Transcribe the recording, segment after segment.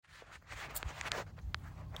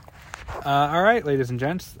All right, ladies and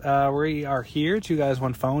gents, we are here, Two Guys,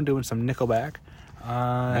 One Phone, doing some Nickelback.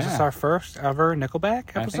 Is this our first ever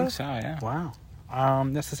Nickelback episode? I think so, yeah. Wow.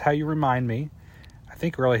 This is How You Remind Me. I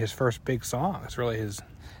think really his first big song. It's really his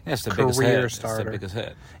career starter. It's the biggest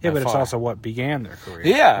hit. Yeah, but it's also what began their career.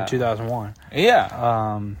 Yeah. In 2001.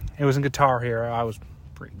 Yeah. It was in Guitar Hero. I was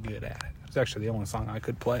pretty good at it. It's actually the only song I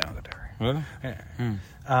could play on guitar. Really?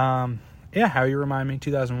 Yeah. Yeah, How You Remind Me,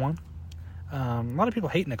 2001. A lot of people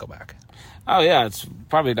hate Nickelback. Oh, yeah. It's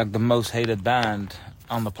probably like the most hated band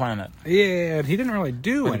on the planet. Yeah, he didn't really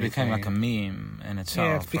do anything. It became like a meme in itself.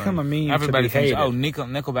 Yeah, it's become a meme. Everybody to be thinks, hated.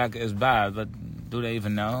 Nickelback is bad, but do they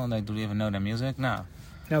even know? Do they even know their music? No.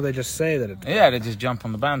 No, they just say that it's bad. Yeah, they just jump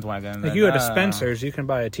on the bandwagon. Like you go to Spencer's, you can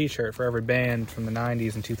buy a T-shirt for every band from the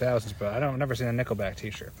 90s and 2000s, but I've never seen a Nickelback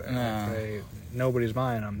T-shirt there. No. Nobody's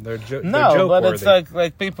buying them. They're joke but worthy. it's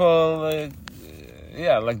like people,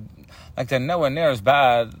 like they're nowhere near as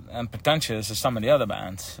bad and pretentious as some of the other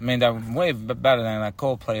bands. I mean, they're way better than like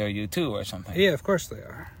Coldplay or U2 or something. Yeah, of course they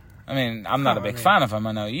are. I mean, I'm not a big fan of them.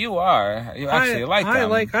 I know you are. You actually like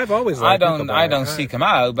them. I've always liked Nickelback. I don't seek them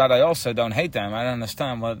out, but I also don't hate them. I don't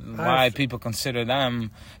understand why people consider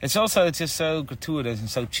them. It's just so gratuitous and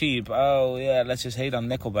so cheap. Oh yeah, let's just hate on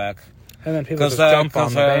Nickelback. And then people just jump on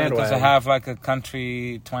the bandwagon. Because they have like a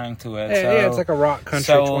country twang to it. Yeah, it's like a rock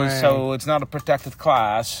country twang. So it's not a protected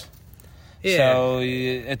class. Yeah. So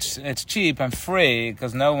it's cheap and free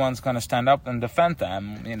because no one's going to stand up and defend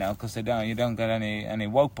them, because you don't get any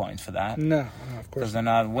woke points for that. No, of course. Because they're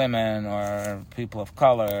not women or people of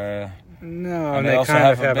color. No, and they also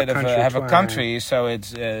kind have of a country, so it's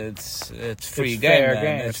free game. Fair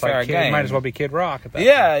game. It's fair game. It might as well be Kid Rock at that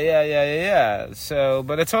Yeah. So,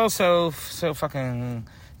 but it's also so fucking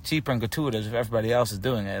cheap and gratuitous if everybody else is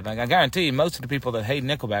doing it. Like I guarantee you, most of the people that hate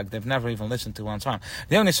Nickelback, they've never even listened to one song.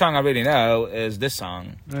 The only song I really know is this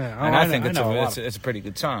song, and I think it's a pretty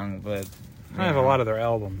good song. But I have a lot of their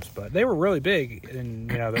albums, but they were really big in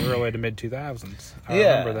the early to mid 2000s. I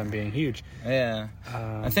remember them being huge. Yeah,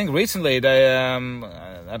 I think recently they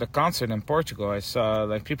at a concert in Portugal, I saw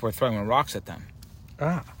like people were throwing rocks at them.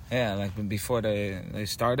 Ah, yeah, like before they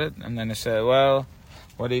started, and then they said, "Well,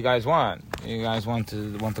 what do you guys want? You guys want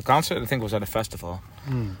the concert? I think it was at a festival.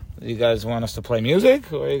 You guys want us to play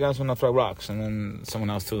music, or you guys want to throw rocks?" And then someone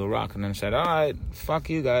else threw a rock, and then said, "All right, fuck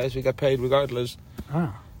you guys. We got paid regardless."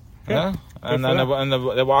 Ah. Yeah, and then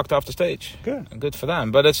they walked off the stage. Good for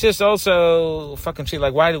them. But it's just also fucking cheap.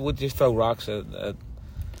 Like, why would you throw rocks at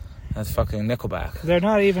fucking Nickelback? They're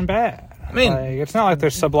not even bad. I mean, it's not like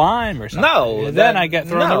they're Sublime or something. No, then I get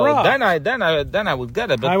thrown the rock. Then I would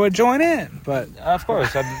get it. But I would join in, but of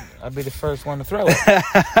course I'd be the first one to throw it.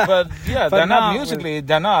 But yeah, they're not musically.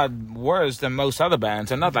 They're not worse than most other bands.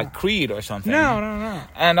 They're not like Creed or something. No.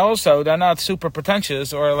 And also, they're not super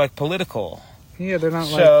pretentious or like political. Yeah, they're not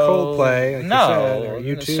like Coldplay, like you said, or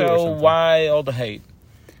U2 so or something. Why all the hate?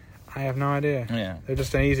 I have no idea. Yeah, they're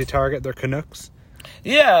just an easy target. They're Canucks.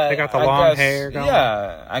 Yeah, they got the long hair going.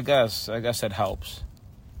 Yeah, I guess it helps.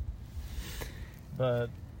 But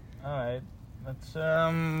all right, let's I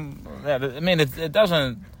mean, it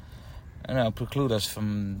doesn't preclude us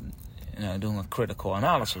from doing a critical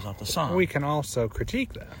analysis of the song. We can also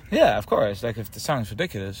critique that. Yeah, of course. Like if the song's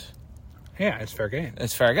ridiculous. Yeah, it's fair game.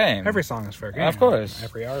 It's fair game. Every song is fair game. Of course.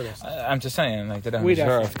 Every artist. I'm just saying, like, they don't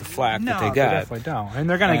deserve the flack that they got. No, they definitely don't. And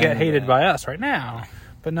they're going to get hated by us right now,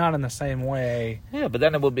 but not in the same way. Yeah, but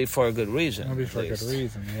then it would be for a good reason. It would be for a good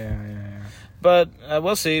reason, yeah. But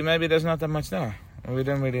we'll see. Maybe there's not that much there. We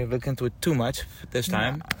didn't really look into it too much this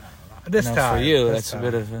time. This time. For you, that's a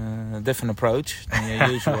bit of a different approach than your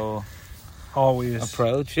usual... Always.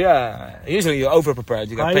 Approach, yeah. Usually you're over-prepared.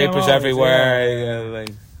 You got papers everywhere.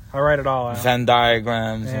 I write it all out. Venn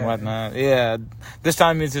diagrams and whatnot. Yeah. This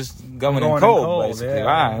time you're just going in cold, basically. Yeah.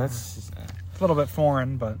 Wow, that's a little bit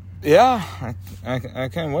foreign, but yeah, I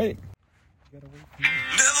can't wait. Never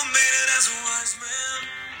made it as a wise man.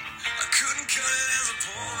 I couldn't cut it as a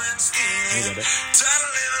poor man's skin. Tired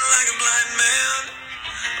of living like a blind man.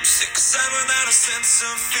 I'm sick aside without a sense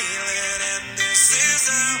of feeling, and this is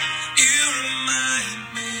how you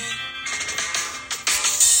remind me.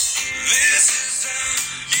 This is how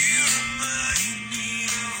you remind me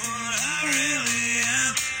of what I really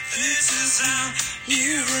am. This is how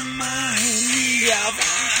you remind me of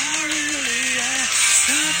what I really am.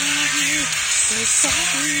 Stop like you, say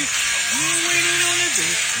sorry. I'm waiting on a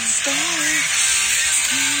different story.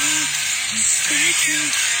 Mistaken,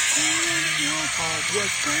 falling in your heart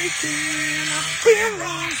was breaking. I've been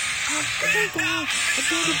wrong, I've been wrong. I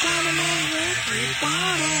put the bottom of every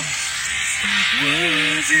bottle.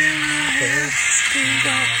 Words in my head, think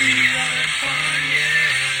I'll be right for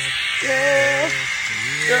you. Yeah.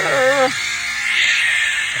 Yeah.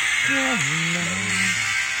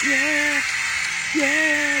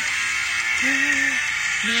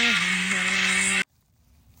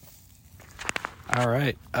 All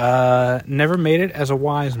right. Never made it as a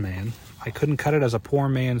wise man. I couldn't cut it as a poor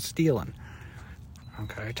man stealing.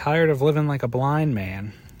 Okay. Tired of living like a blind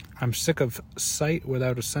man. I'm sick of sight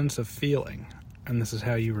without a sense of feeling. And this is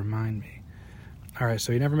how you remind me. All right.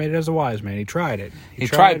 So he never made it as a wise man. He tried it. He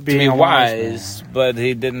tried to be wise, but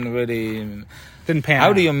he didn't really... Didn't pan How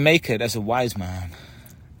out. do you make it as a wise man?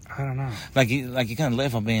 I don't know. Like you can't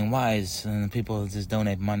live on being wise, and people just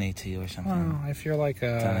donate money to you or something. Well, if you're like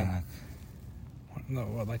Something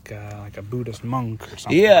like a Buddhist monk or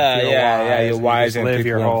something. Yeah, if you're you wise just and live people,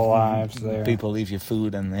 your whole lives there. People leave you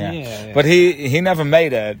food and Yeah. But he never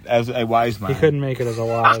made it as a wise man. He couldn't make it as a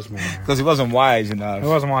wise man. Because he wasn't wise enough. He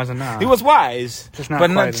wasn't wise enough. He was wise, Just not but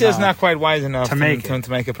quite just enough not quite wise enough to make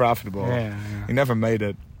it profitable. Yeah. He never made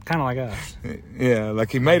it. Kind of like us. Yeah,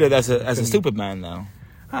 like he made it as a stupid man though,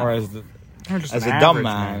 or as As a dumb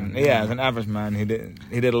man. Yeah, as an average man, he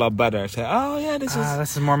did a lot better. Say, oh yeah, this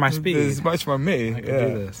is more my speed. This is much more me.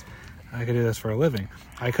 I could do this for a living.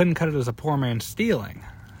 I couldn't cut it as a poor man stealing.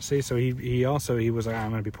 See, so he was like, I'm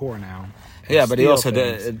going to be poor now. Yeah, but he also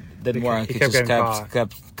things. didn't work. He He kept just getting caught.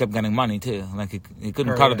 kept getting money too. Like he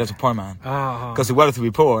couldn't cut it as a poor man Oh, because he wanted to be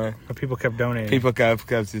poor. but people kept donating. People kept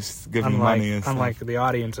just giving money and stuff. Unlike the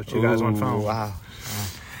audience of Two Guys One Phone. Wow.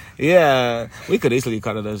 Yeah, we could easily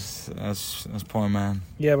cut it as poor man.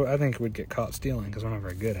 Yeah, but I think we'd get caught stealing because we're not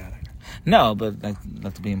very good at it. No, but like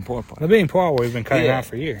to being poor. The being poor, we've been cutting out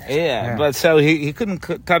for years. Yeah, but so he couldn't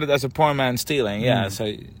cut it as a poor man stealing. Yeah,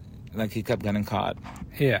 so like he kept getting caught.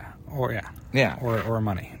 Yeah, or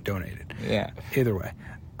money donated. Yeah. Either way.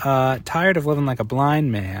 Tired of living like a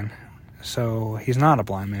blind man. So he's not a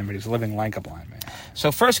blind man, but he's living like a blind man.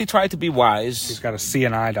 So first he tried to be wise. He's got a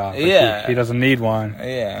CNI dog. But Yeah. he doesn't need one.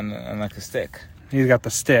 Yeah, and like a stick. He's got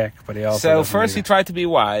the stick, but he also. So doesn't first need he tried to be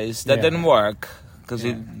wise. That Yeah. didn't work because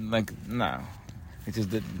Yeah. he just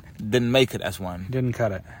didn't make it as one. He didn't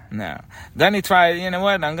cut it. No. Then he tried. You know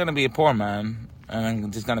what? I'm gonna be a poor man, and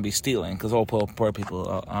I'm just gonna be stealing because all poor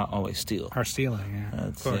people always steal. Or stealing, yeah.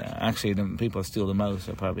 It's, actually, the people that steal the most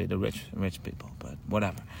are probably the rich people, but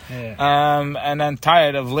whatever. Yeah. And then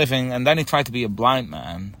tired of living, and then he tried to be a blind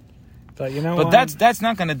man. But you know But what? that's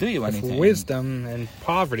not going to do you If anything. wisdom and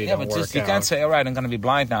poverty Yeah, don't but work you out. can't say, all right, I'm going to be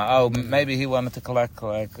blind now. Oh, maybe he wanted to collect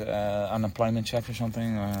like unemployment checks or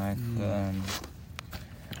something, or like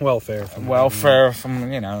welfare from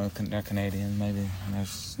they're Canadian, maybe.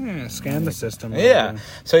 Scan the system. Yeah.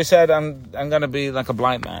 So he said, I'm going to be like a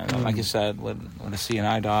blind man, like you said, with a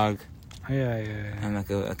CNI dog. Yeah. And like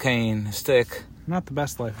a cane, a stick. Not the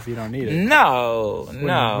best life if you don't need it. No.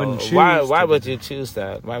 Wouldn't choose Why to would do you choose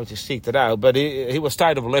that? Why would you seek that out? But he was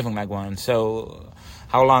tired of living like one. So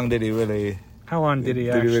how long did he really? How long did he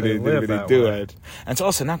actually live that do way? it? And it's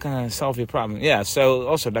also not going to solve your problem. Yeah. So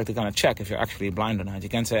also like they're going to check if you're actually blind or not. You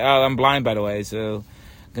can't say, oh, I'm blind by the way. So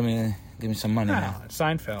give me some money. No, now.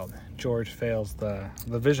 Seinfeld. George fails the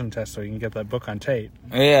vision test so he can get that book on tape.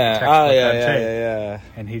 Yeah. Textbook Oh on yeah. tape.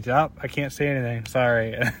 And he's up. I can't say anything.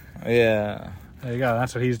 Sorry. Yeah. There you go.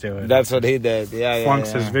 That's what he's doing. That's what he did. Yeah.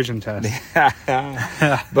 Flunks his vision test.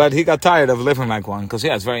 But he got tired of living like one because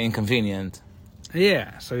it's very inconvenient.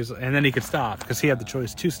 Yeah. So and then he could stop because he had the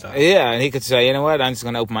choice to stop. Yeah, and he could say, you know what, I'm just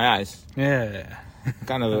going to open my eyes. Yeah.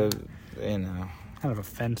 Kind of Kind of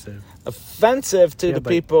offensive. offensive to the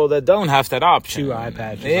people that don't have that option. 2 eye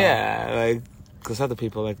patches. Yeah, like, because other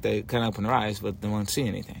people, like, they can open their eyes, but they won't see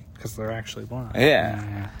anything. Because they're actually blind.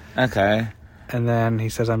 Yeah. Okay. And then he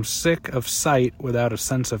says, I'm sick of sight without a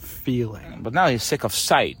sense of feeling. But now he's sick of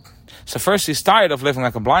sight. So first he's tired of living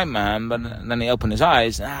like a blind man, but then he opened his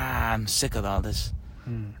eyes. I'm sick of all this.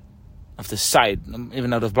 Of the sight.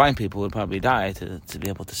 Even though those blind people would probably die to be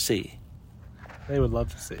able to see. They would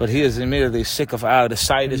love to see. But he is immediately sick of, the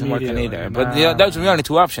sight isn't working either. But Nah. those are the only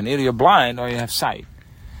two options. Either you're blind or you have sight.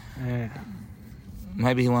 Yeah.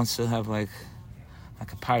 Maybe he wants to have like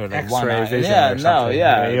a pirate, like X-ray one eye. vision. Yeah, or no, something.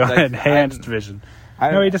 yeah. You want Like, enhanced vision.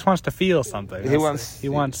 No, he just wants to feel something. He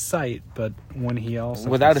wants sight, but when he also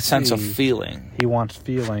without can a sense of see, feeling. he wants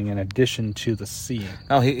feeling in addition to the seeing.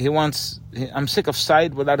 No, he wants. I'm sick of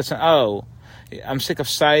sight without a sense. Oh, I'm sick of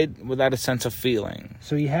sight without a sense of feeling.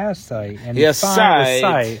 So he has sight, and He has he's fine with sight.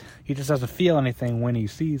 sight. He just doesn't feel anything when he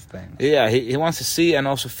sees things. Yeah, he wants to see and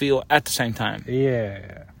also feel at the same time.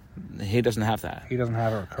 Yeah, He doesn't have that. he doesn't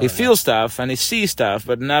have it. He feels stuff and he sees stuff,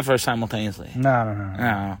 but never simultaneously. No.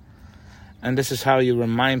 No. And this is how you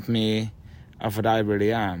remind me of what I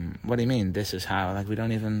really am. What do you mean, this is how? Like, we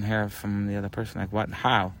don't even hear from the other person. Like, what?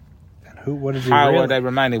 How? What is he How really? are they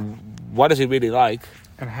reminding? What is he really like?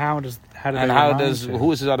 And how do they And how remind does him?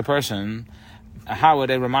 who is this other person? How are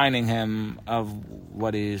they reminding him of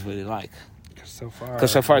what he's really like?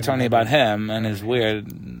 Because so far it's only about him and his weird,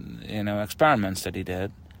 experiments that he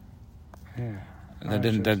did. Yeah. That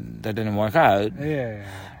didn't work out. Yeah.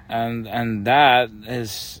 And that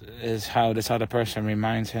is how this other person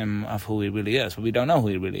reminds him of who he really is. But we don't know who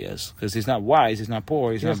he really is because he's not wise, he's not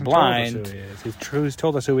poor, he's not blind. Told us who he is. He's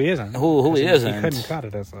told us who he isn't. Who he isn't. He couldn't cut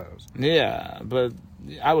it as those. Yeah, but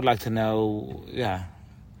I would like to know,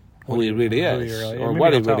 who he really is, or maybe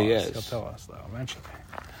what he he'll tell really us. is. He'll tell us though eventually.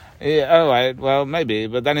 Yeah, all right. Well, maybe,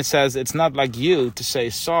 but then it says it's not like you to say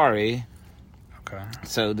sorry. Okay.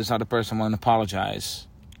 So this other person won't apologize.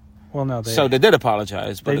 Well, no. So they did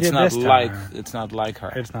apologize, but they it's did not this time. like it's not like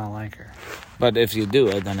her. It's not like her. But if you do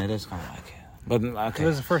it, then it is kind of like it. But okay,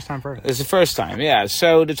 This is the first time for her. it's the first time. Yeah.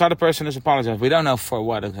 So this other person has apologized. We don't know for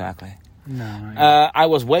what exactly. No. I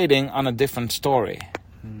was waiting on a different story.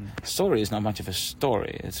 Story is not much of a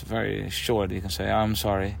story. It's very short. You can say, I'm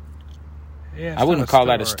sorry. Yeah, I wouldn't call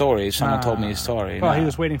that a story. Someone told me a story. Well, No. he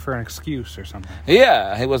was waiting for an excuse or something.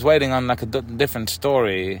 Yeah, he was waiting on like a different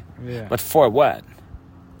story. Yeah. But for what?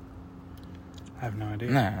 I have no idea.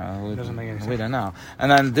 No, It doesn't make any sense. we don't know.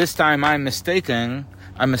 And then this time I'm mistaken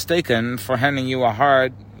for handing you a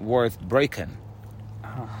heart worth breaking.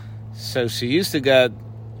 Oh. So she used to get...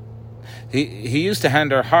 He used to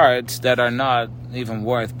hand her hearts that are not even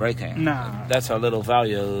worth breaking. No. That's how little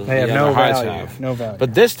value They have the no other hearts value. have. No value.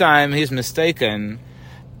 But this time he's mistaken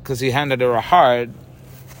because he handed her a heart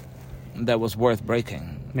that was worth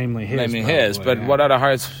breaking. Namely his. Namely probably, his. But yeah. what other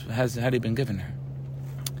hearts had he been given her?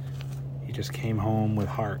 He just came home with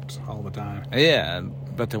hearts all the time. Yeah,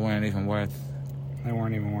 but they weren't even worth... They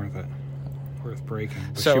weren't even worth it. Worth breaking.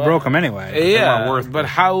 But So, she broke them anyway. But they Yeah, weren't worth but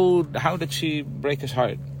it. how did she break his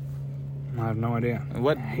heart? I have no idea.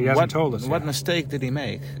 What He hasn't told us What yet. mistake did he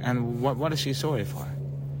make, and what is she sorry for?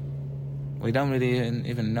 We don't really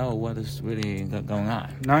even know what is really going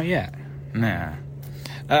on. Not yet. Nah,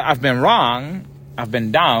 I've been wrong. I've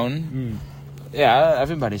been down. Yeah,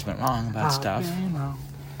 everybody's been wrong about stuff.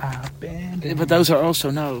 I've been But those are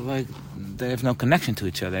also they have no connection to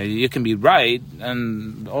each other. You can be right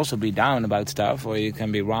and also be down about stuff, or you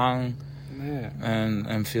can be wrong Yeah.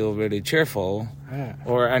 and feel really cheerful. Yeah.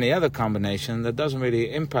 Or any other combination that doesn't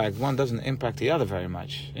really impact the other very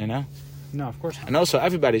much, No, of course not. And also,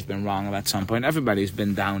 everybody's been wrong at some point. Everybody's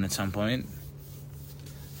been down at some point.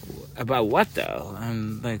 About what, though?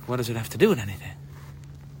 And, what does it have to do with anything?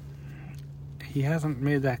 He hasn't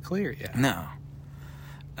made that clear yet. No.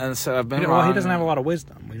 And so I've been wrong. Well, he doesn't have a lot of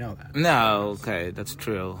wisdom. We know that. No, okay, that's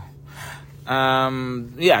true.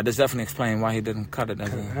 Yeah, this definitely explains why he didn't cut it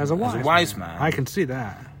As a wise man. I can see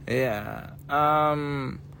that. Yeah.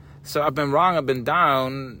 So I've been wrong, I've been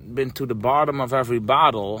down, been to the bottom of every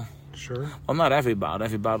bottle. Sure. Well, not every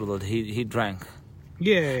bottle that he drank.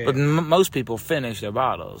 Yeah. But most people finish their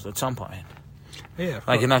bottles at some point. Yeah. of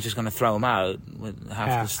Like, you're course. not just going to throw them out with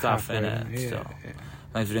half the stuff in halfway, it. yeah, Still. yeah.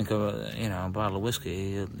 Like, if you drink a bottle of whiskey,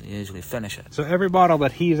 you usually finish it. So every bottle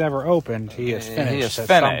that he's ever opened, he has finished. He is at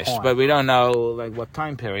finished, some point. but we don't know what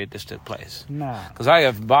time period this took place. No. Because I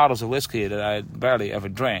have bottles of whiskey that I barely ever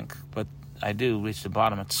drink, but I do reach the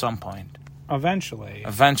bottom at some point. Eventually,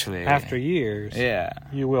 Eventually. after years, Yeah.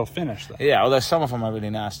 you will finish them. Yeah, although some of them are really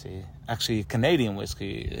nasty. Actually, Canadian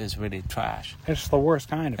whiskey is really trash. It's the worst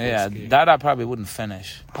kind of Yeah, whiskey. that I probably wouldn't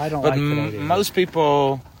finish. I don't But like Canadian most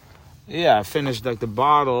people, finish the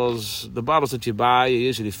bottles. The bottles that you buy, you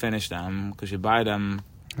usually finish them because you buy them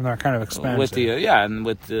and they're kind of expensive.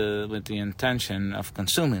 with the intention of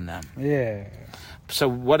consuming them. Yeah. So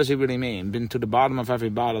what does he really mean? Been to the bottom of every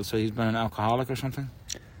bottle, so he's been an alcoholic or something?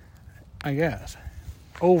 I guess.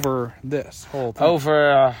 Over this whole thing.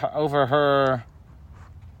 Over her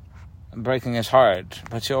breaking his heart,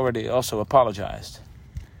 but she already also apologized.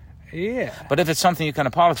 Yeah. But if it's something you can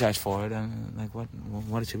apologize for, then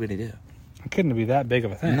what did she really do? It couldn't be that big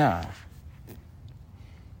of a thing. No.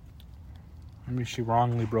 Maybe she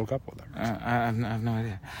wrongly broke up with him. I have no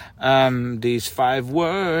idea. These 5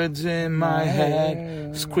 words in my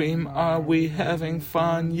head scream, are we having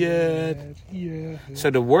fun yet? Yeah. So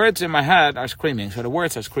the words in my head are screaming. So the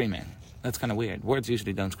words are screaming. That's kind of weird. Words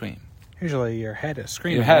usually don't scream. Usually your head is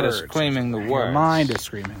screaming. Your head words. is screaming the words. Your mind is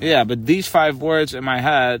screaming. Yeah, but these 5 words in my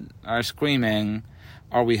head are screaming,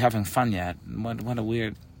 are we having fun yet? What a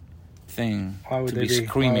weird thing Why would to they be be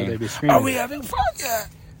screaming. Why would they be screaming? Are we having fun yet?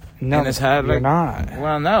 No, in his head, you're not.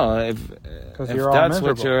 Well, no. If you're all that's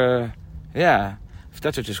what miserable. you're, if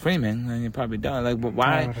that's what you're screaming, then you probably don't. But why?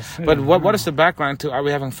 I would assume, But what yeah. is the background to? Are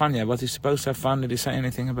we having fun yet? Was he supposed to have fun? Did he say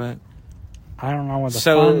anything about? I don't know where the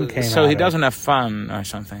fun came So out he of. doesn't have fun or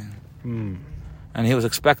something. And he was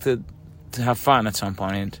expected to have fun at some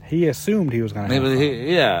point. He assumed he was going to have fun.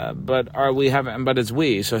 Yeah, but are we having... But it's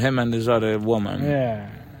we, so him and this other woman. Yeah.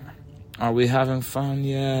 Are we having fun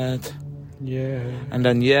yet? Yeah. And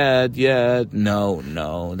then yet,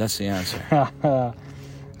 no, that's the answer.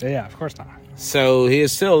 Yeah, of course not. So he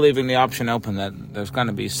is still leaving the option open that there's going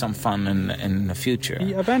to be some fun in the future.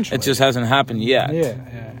 Yeah, eventually. It just hasn't happened yet. Yeah.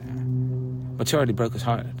 But she already broke his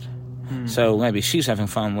heart. So maybe she's having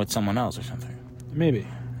fun with someone else or something. Maybe.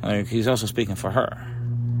 Like, he's also speaking for her.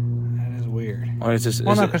 That is weird. Or is this...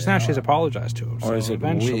 Well, no, because now she's apologized to him. Or So is it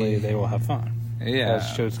eventually weird? they will have fun. Yeah. Because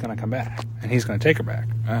she's going to come back. And he's going to take her back.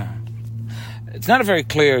 It's not a very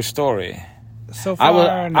clear story. So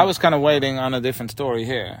far, I was kind of waiting on a different story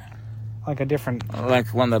here. like a different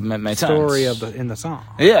Like one that made story sense. in the song.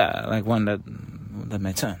 Yeah, like one that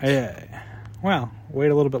made sense. Yeah. Well, wait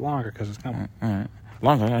a little bit longer because it's coming. All right.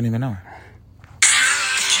 Longer? I don't even know.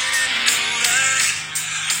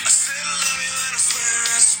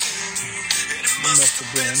 It must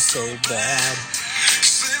have been so bad.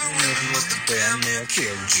 It must have been they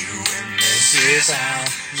killed you. And this is how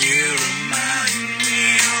you remind me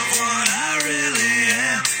of what I really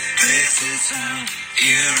am. This is how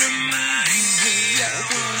you remind me of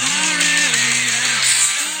what I really am.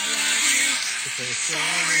 Not like you. To say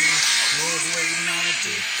sorry. Was waiting on a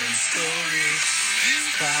different story.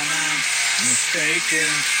 Come on,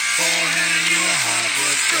 mistaken. Beforehand, your heart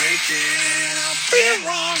was breaking. I've been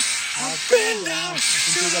wrong. I've been down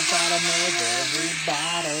to the bottom of every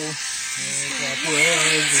bottle. What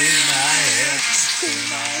was in my head? Still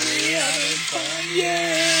not really having fun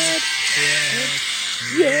yet.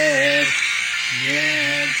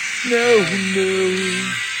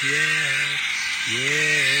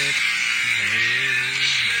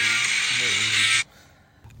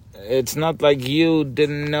 It's not like you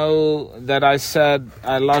didn't know that I said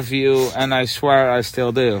I love you and I swear I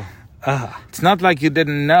still do. It's not like you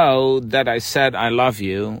didn't know that I said I love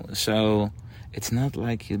you, so it's not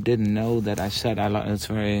like you didn't know that I said I love. It's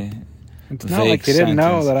very It's not like you didn't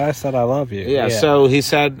know sentence. that I said I love you. Yeah, so he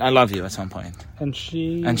said I love you at some point, and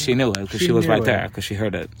she knew it because she was knew right it. there because she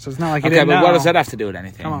heard it. So it's not like you Okay, didn't but know. what does that have to do with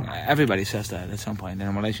anything? Come on. Everybody says that at some point in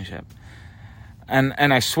a relationship, and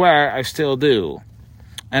I swear I still do,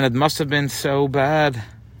 and it must have been so bad,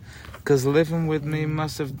 because living with me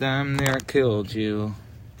must have damn near killed you.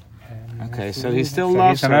 Okay, so he still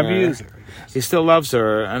loves he's her. an abuser. He still loves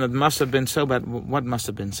her, and it must have been so bad. What must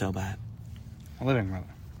have been so bad? Living with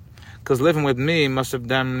her. Because living with me must have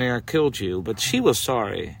damn near killed you. But she was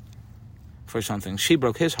sorry for something. She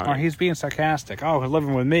broke his heart. Or he's being sarcastic. Oh,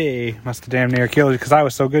 living with me must have damn near killed you because I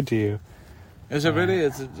was so good to you. Is it really?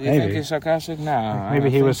 You maybe. think he's sarcastic? No. I Maybe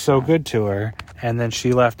don't he think was so good to her, and then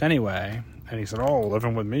she left anyway. And he said, "Oh,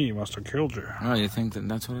 living with me must have killed you." Oh, you think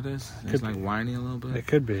that's what it is? It's Could like be. whiny a little bit? It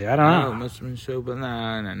could be. I don't Oh, it know. must have been so, but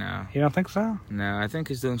no. You don't think so? No, I think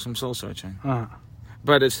he's doing some soul searching. Uh,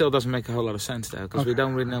 But it still doesn't make a whole lot of sense, though, because we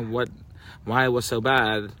don't really know why it was so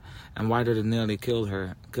bad, and why did it nearly kill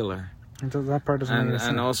her. that part doesn't make any sense.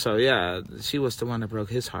 And also, yeah, she was the one that broke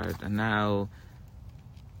his heart, and now,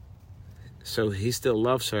 so he still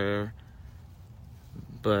loves her,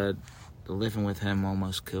 but living with him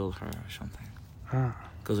almost killed her or something.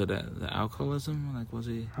 Because of the alcoholism, like was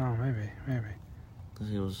he? Oh, maybe. Because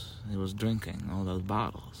he was drinking all those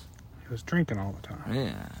bottles. He was drinking all the time.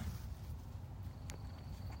 Yeah.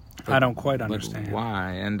 I don't quite But understand.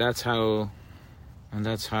 why? And that's how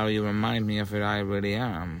you remind me of it. I really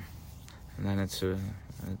am. And then it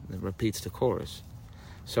repeats the chorus.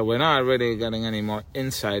 So we're not really getting any more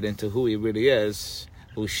insight into who he really is,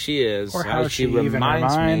 who she is, Or how she even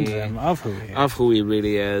reminds him of who he is. of who he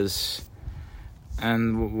really is,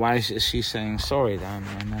 and why is she saying sorry then?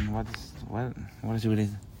 And then what is he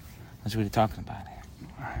really talking about here?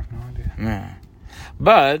 I have no idea. Yeah.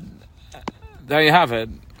 But there you have it.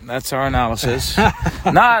 That's our analysis.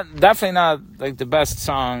 Definitely not like the best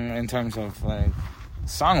song in terms of like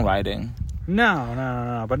songwriting.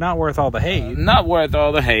 No. But not worth all the hate. Not worth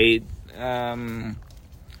all the hate.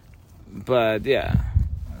 But yeah,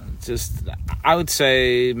 just I would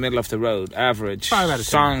say middle of the road, average. 5 out of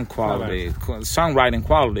 10. Song quality, songwriting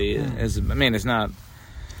quality is. I mean, it's not.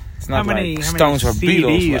 It's not How many like Stones or CDs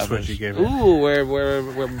Beatles would levels. you give it? Ooh, we're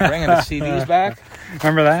bringing the CDs back.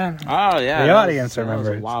 Remember that? Oh yeah, The audience that was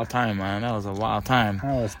remembers. a wild time, man. That was a wild time.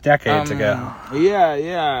 That was decades ago.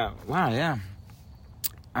 Yeah. Wow, yeah.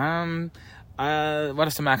 What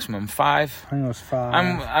is the maximum? 5? I think it was 5.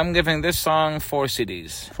 I'm giving this song 4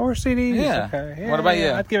 CDs. 4 CDs? Yeah. Okay. What about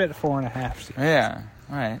you? I'd give it 4.5 CDs. Yeah.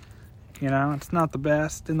 All right. You know, it's not the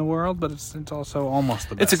best in the world, but it's also almost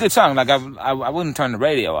the best. It's a good song. Like I wouldn't turn the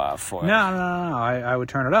radio off for it. No. I would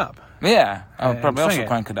turn it up. Yeah, I would And probably sing also it.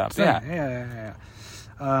 crank it up. Sing Yeah. it.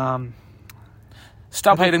 Yeah.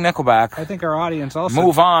 Stop hating Nickelback. I think our audience also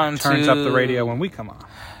Move on turns to up the radio when we come on.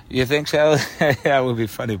 You think so? That would be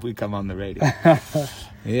funny if we come on the radio.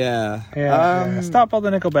 Yeah. Yeah. Stop all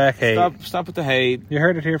the Nickelback hate. Stop with the hate. You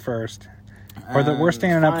heard it here first. Or that we're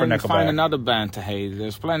standing up for Nickelback. Find another band to hate.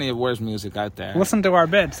 There's plenty of worse music out there. Listen to our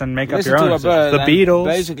bits and make up your Listen own. to our The band. Beatles.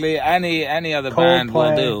 Basically, any other band will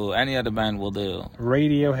Coldplay. do. Any other band will do.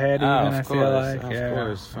 Radiohead, even, I feel like. Of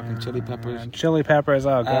course. Fucking Chili Peppers. Chili Peppers,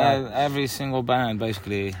 oh, God. Every single band,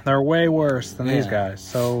 basically. They're way worse than these Yeah. guys.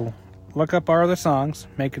 So look up our other songs,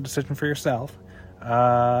 make a decision for yourself,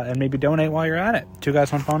 and maybe donate while you're at it. 2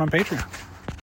 Guys, 1 Phone on Patreon.